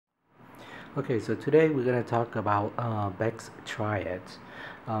Okay, so today we're going to talk about Beck's Triad.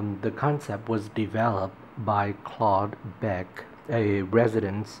 The concept was developed by Claude Beck, a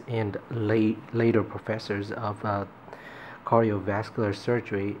resident and later professor of cardiovascular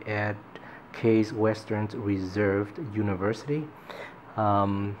surgery at Case Western Reserve University.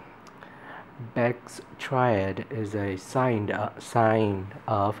 Beck's Triad is a sign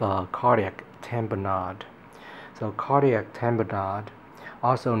of cardiac tamponade. So cardiac tamponade,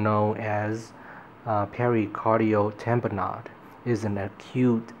 also known as pericardial tamponade, is an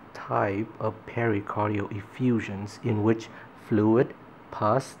acute type of pericardial effusions in which fluid,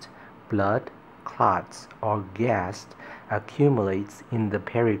 pus, blood, clots, or gas accumulates in the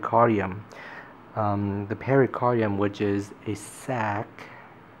pericardium. The pericardium, which is a sac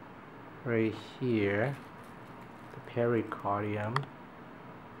right here, the pericardium.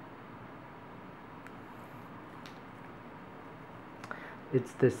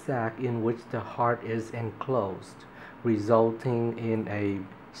 It's the sac in which the heart is enclosed, resulting in a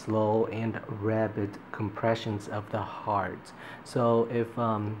slow and rapid compressions of the heart. So if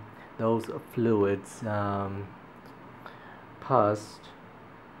those fluids, pus,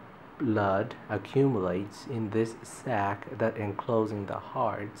 blood accumulates in this sac that enclosing the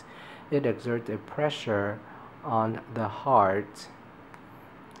heart, it exerts a pressure on the heart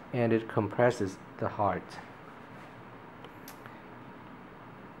and it compresses the heart.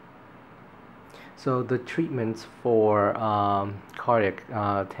 So the treatments for cardiac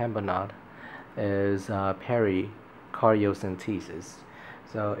tamponade is Pericardiocentesis.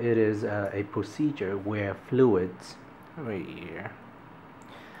 So it is a procedure where fluids, right here,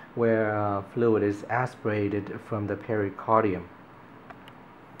 where fluid is aspirated from the pericardium.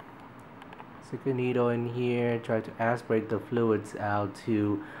 Stick a needle in here, try to aspirate the fluids out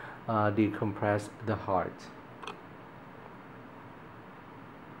to decompress the heart.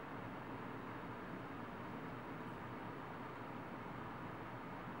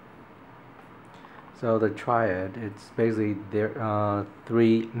 So the triad, it's basically there are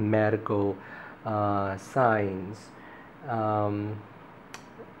three medical signs that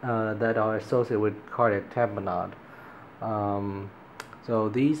are associated with cardiac tamponade. So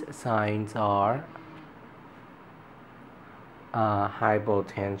these signs are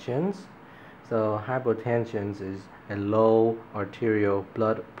hypotension. So hypotension is a low arterial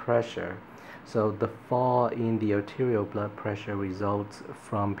blood pressure. So the fall in the arterial blood pressure results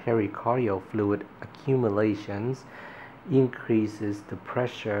from pericardial fluid accumulations, increases the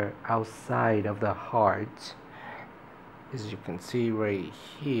pressure outside of the heart, as you can see right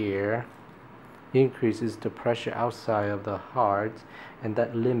here, increases the pressure outside of the heart, and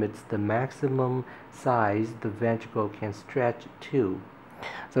that limits the maximum size the ventricle can stretch to.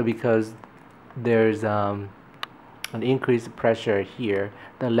 So because there's an increased pressure here,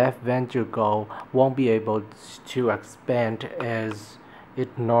 the left ventricle won't be able to expand as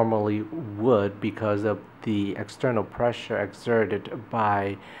it normally would because of the external pressure exerted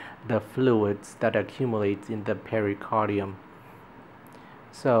by the fluids that accumulates in the pericardium.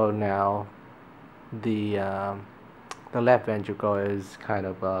 So now the left ventricle is kind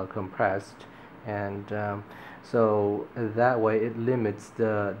of compressed, and so that way it limits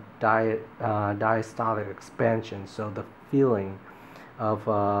the diastolic expansion. So the feeling of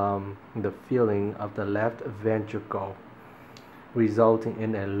the left ventricle, resulting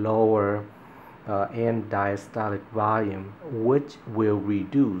in a lower end diastolic volume, which will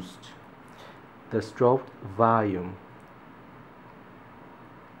reduce the stroke volume.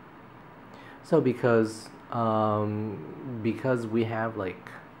 So because we have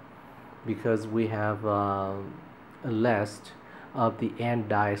less of the end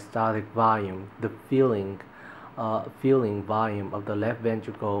diastolic volume, the feeling volume of the left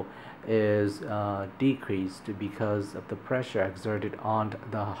ventricle is decreased because of the pressure exerted on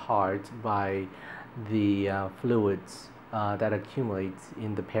the heart by the fluids that accumulates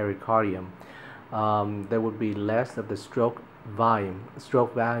in the pericardium. There would be less of the stroke volume.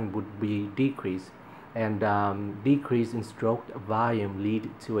 Stroke volume would be decreased, and decrease in stroke volume lead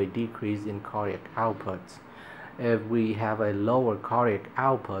to a decrease in cardiac output. If we have a lower cardiac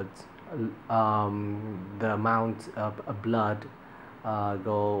output, the amount of blood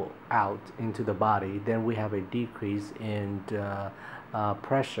go out into the body, then we have a decrease in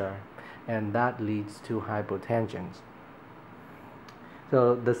pressure, and that leads to hypotension.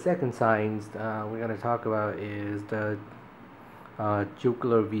 So the second signs we're going to talk about is the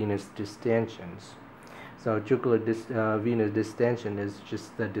jugular venous distensions. So jugular venous distension is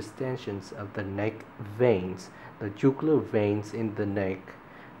just the distensions of the neck veins. The jugular veins in the neck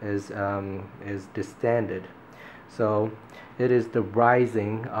is distended. So it is the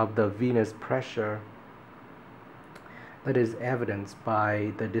rising of the venous pressure that is evidenced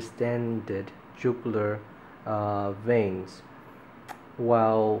by the distended jugular veins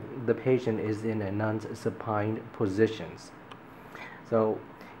while the patient is in a non-supine position. So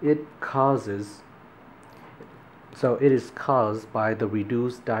it is caused by the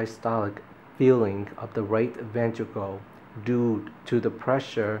reduced diastolic filling of the right ventricle due to the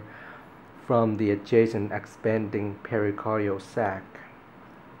pressure from the adjacent expanding pericardial sac.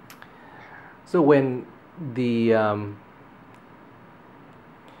 So when the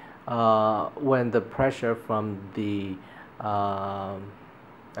pressure from the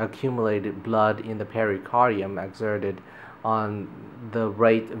accumulated blood in the pericardium exerted on the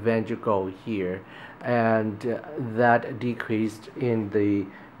right ventricle here, and that decreased in the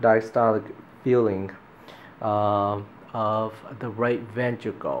diastolic filling of the right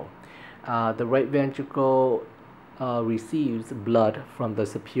ventricle. The right ventricle receives blood from the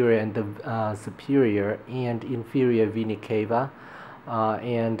superior and inferior vena cava,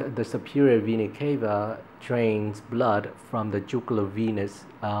 and the superior vena cava drains blood from the jugular venous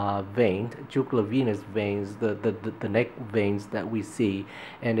veins. Jugular venous veins, the neck veins that we see,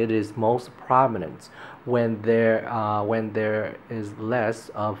 and it is most prominent when there is less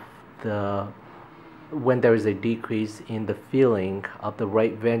of the when there is a decrease in the filling of the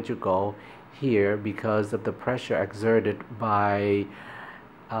right ventricle here because of the pressure exerted by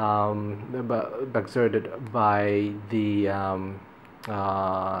the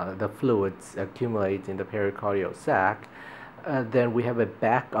fluids accumulate in the pericardial sac. Then we have a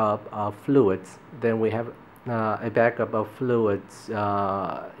backup of fluids. Then we have a backup of fluids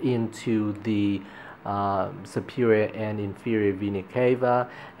into the superior and inferior vena cava,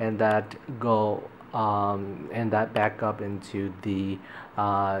 and that back up into the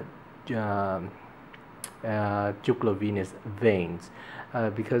jugular venous veins,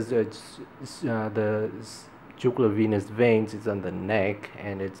 because it's the jugular venous veins is on the neck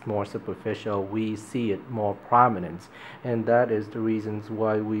and it's more superficial. We see it more prominent, and that is the reasons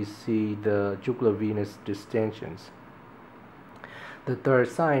why we see the jugular venous distensions. The third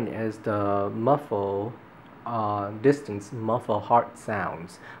sign is the muffle distance muffle heart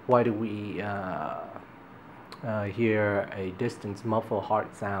sounds. Why do we hear a distance muffle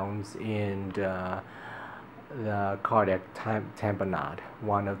heart sounds in the cardiac tamponade,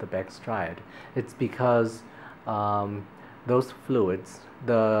 one of the Beck's triad? It's because those fluids,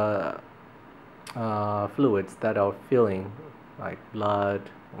 the fluids that are filling, like blood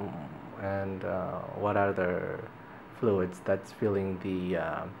and what other fluids that's filling the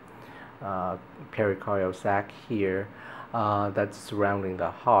pericardial sac here, that's surrounding the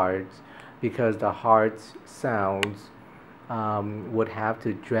heart, because the heart's sounds would have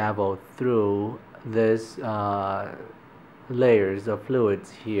to travel through this layers of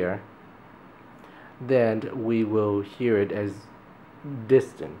fluids here. Then we will hear it as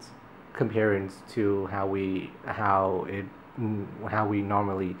distance, comparing to how we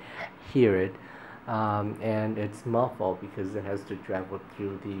normally hear it, and it's muffled because it has to travel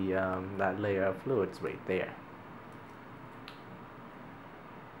through the that layer of fluids right there.